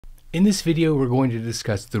In this video, we're going to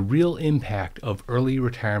discuss the real impact of early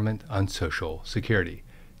retirement on Social Security.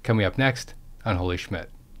 Coming up next on Holy Schmidt.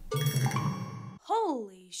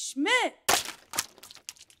 Holy Schmidt!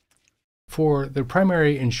 For the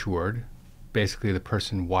primary insured, basically the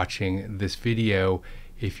person watching this video,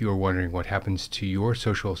 if you're wondering what happens to your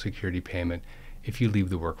Social Security payment if you leave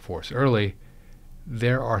the workforce early,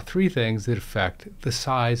 there are three things that affect the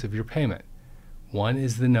size of your payment. One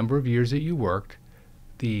is the number of years that you worked.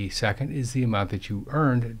 The second is the amount that you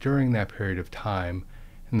earned during that period of time.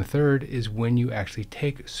 And the third is when you actually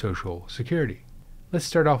take Social Security. Let's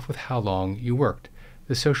start off with how long you worked.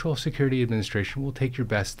 The Social Security Administration will take your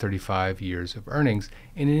best 35 years of earnings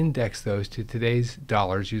and index those to today's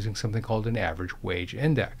dollars using something called an average wage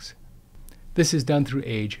index. This is done through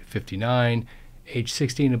age 59. Age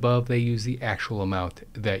 60 and above, they use the actual amount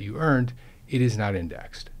that you earned. It is not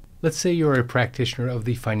indexed. Let's say you're a practitioner of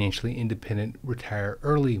the Financially Independent Retire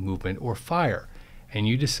Early movement, or FIRE, and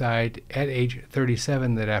you decide at age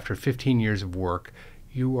 37 that after 15 years of work,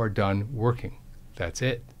 you are done working. That's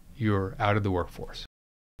it. You're out of the workforce.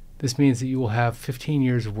 This means that you will have 15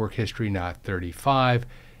 years of work history, not 35,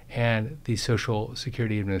 and the Social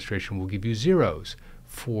Security Administration will give you zeros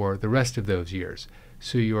for the rest of those years.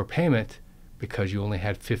 So your payment, because you only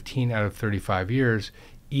had 15 out of 35 years,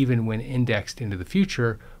 even when indexed into the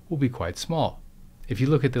future, will be quite small. If you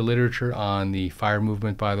look at the literature on the FIRE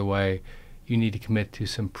movement, by the way, you need to commit to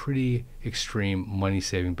some pretty extreme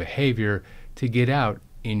money-saving behavior to get out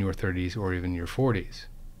in your 30s or even your 40s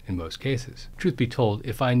in most cases. Truth be told,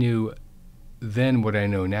 if I knew then what I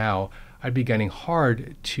know now, I'd be gunning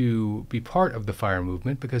hard to be part of the FIRE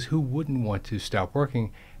movement, because who wouldn't want to stop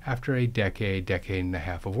working after a decade and a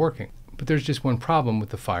half of working? But there's just one problem with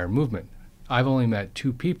the FIRE movement. I've only met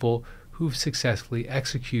two people who've successfully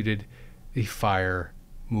executed the FIRE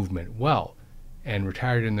movement well and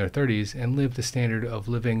retired in their 30s and lived a standard of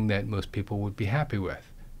living that most people would be happy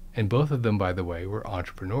with. And both of them, by the way, were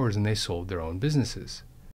entrepreneurs, and they sold their own businesses.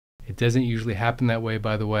 It doesn't usually happen that way,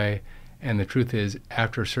 by the way, and the truth is,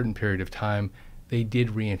 after a certain period of time, they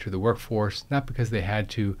did re-enter the workforce, not because they had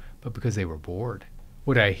to, but because they were bored.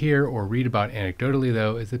 What I hear or read about anecdotally,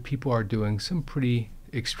 though, is that people are doing some pretty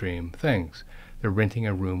extreme things. They're renting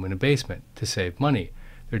a room in a basement to save money.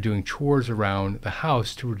 They're doing chores around the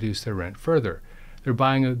house to reduce their rent further. They're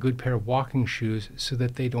buying a good pair of walking shoes so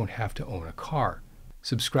that they don't have to own a car.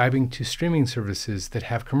 Subscribing to streaming services that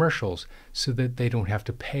have commercials so that they don't have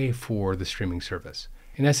to pay for the streaming service.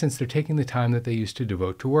 In essence, they're taking the time that they used to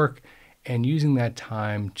devote to work and using that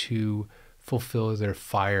time to fulfill their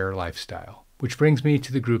FIRE lifestyle. Which brings me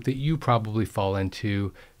to the group that you probably fall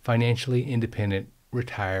into, Financially Independent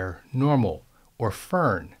Retire Normal, or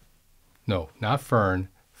FERN. No, not FERN,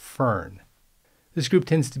 FERN. This group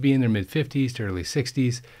tends to be in their mid-50s to early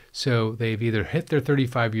 60s, so they've either hit their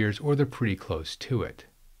 35 years or they're pretty close to it.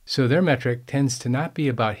 So their metric tends to not be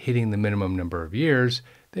about hitting the minimum number of years.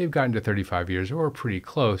 They've gotten to 35 years or pretty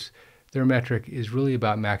close. Their metric is really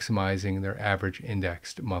about maximizing their average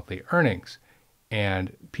indexed monthly earnings.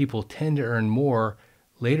 And people tend to earn more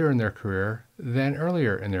later in their career than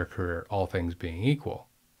earlier in their career, all things being equal.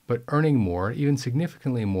 But earning more, even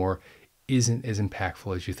significantly more, isn't as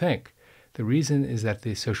impactful as you think. The reason is that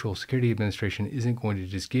the Social Security Administration isn't going to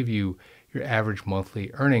just give you your average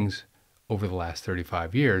monthly earnings over the last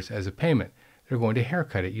 35 years as a payment. They're going to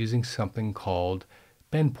haircut it using something called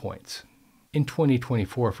bend points. In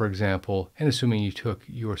 2024, for example, and assuming you took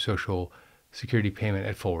your Social Security payment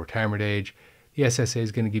at full retirement age, the SSA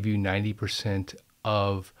is going to give you 90%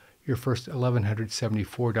 of your first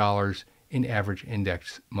 $1,174 in average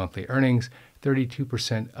index monthly earnings,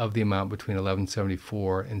 32% of the amount between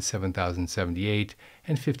 $1,174 and $7,078,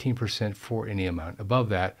 and 15% for any amount above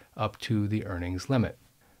that up to the earnings limit.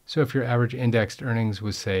 So if your average indexed earnings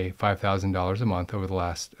was, say, $5,000 a month over the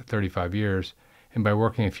last 35 years, and by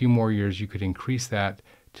working a few more years you could increase that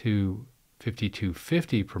to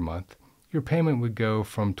 $5,250 per month, your payment would go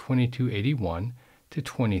from $2,281 to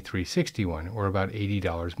 $2,361, or about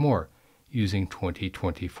 $80 more, using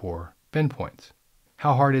 2024 bend points.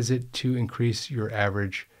 How hard is it to increase your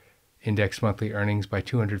average indexed monthly earnings by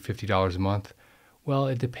 $250 a month? Well,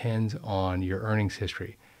 it depends on your earnings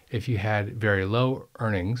history. If you had very low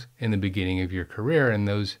earnings in the beginning of your career, and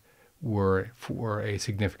those were for a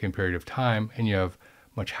significant period of time, and you have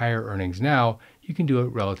much higher earnings now, you can do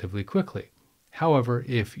it relatively quickly. However,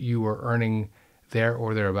 if you were earning there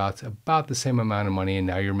or thereabouts about the same amount of money and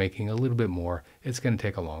now you're making a little bit more, it's going to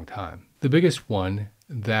take a long time. The biggest one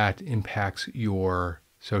that impacts your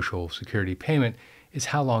Social Security payment is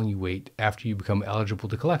how long you wait after you become eligible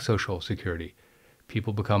to collect Social Security.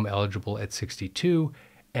 People become eligible at 62,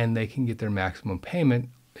 and they can get their maximum payment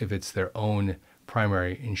if it's their own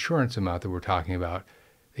primary insurance amount that we're talking about.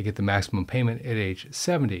 They get the maximum payment at age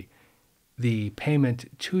 70. The payment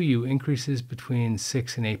to you increases between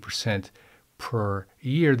 6 and 8% per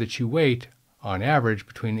year that you wait, on average,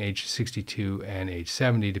 between age 62 and age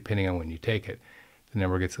 70, depending on when you take it. The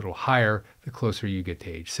number gets a little higher the closer you get to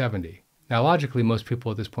age 70. Now, logically, most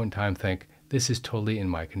people at this point in time think, this is totally in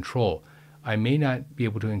my control. I may not be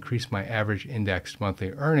able to increase my average indexed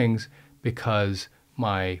monthly earnings because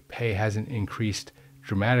my pay hasn't increased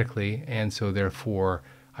dramatically, and so therefore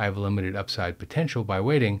I have limited upside potential by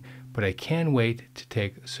waiting, but I can wait to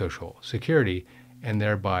take Social Security and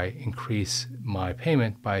thereby increase my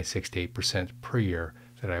payment by 6 to 8% per year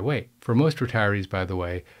that I wait. For most retirees, by the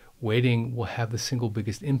way, waiting will have the single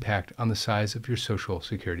biggest impact on the size of your Social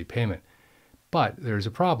Security payment. But there's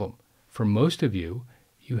a problem. For most of you,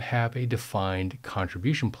 you have a defined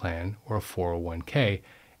contribution plan or a 401k,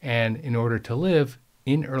 and in order to live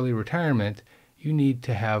in early retirement, you need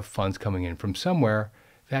to have funds coming in from somewhere.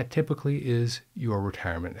 That typically is your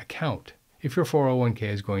retirement account. If your 401k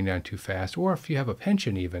is going down too fast, or if you have a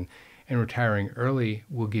pension even, and retiring early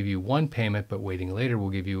will give you one payment, but waiting later will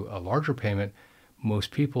give you a larger payment,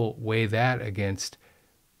 most people weigh that against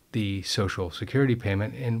the Social Security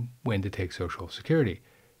payment and when to take Social Security.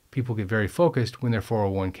 People get very focused when their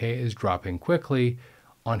 401k is dropping quickly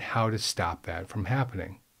on how to stop that from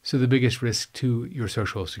happening. So the biggest risk to your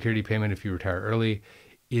Social Security payment if you retire early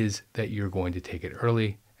is that you're going to take it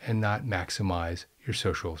early and not maximize your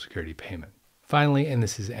Social Security payment. Finally, and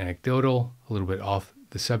this is anecdotal, a little bit off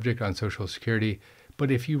the subject on Social Security,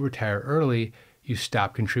 but if you retire early, you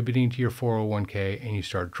stop contributing to your 401k and you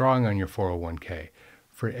start drawing on your 401k.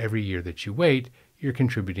 For every year that you wait, you're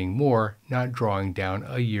contributing more, not drawing down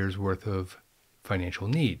a year's worth of financial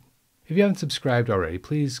need. If you haven't subscribed already,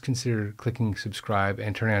 please consider clicking subscribe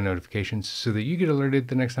and turning on notifications so that you get alerted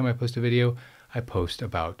the next time I post a video. I post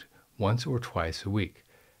about once or twice a week.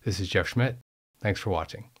 This is Jeff Schmidt. Thanks for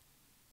watching.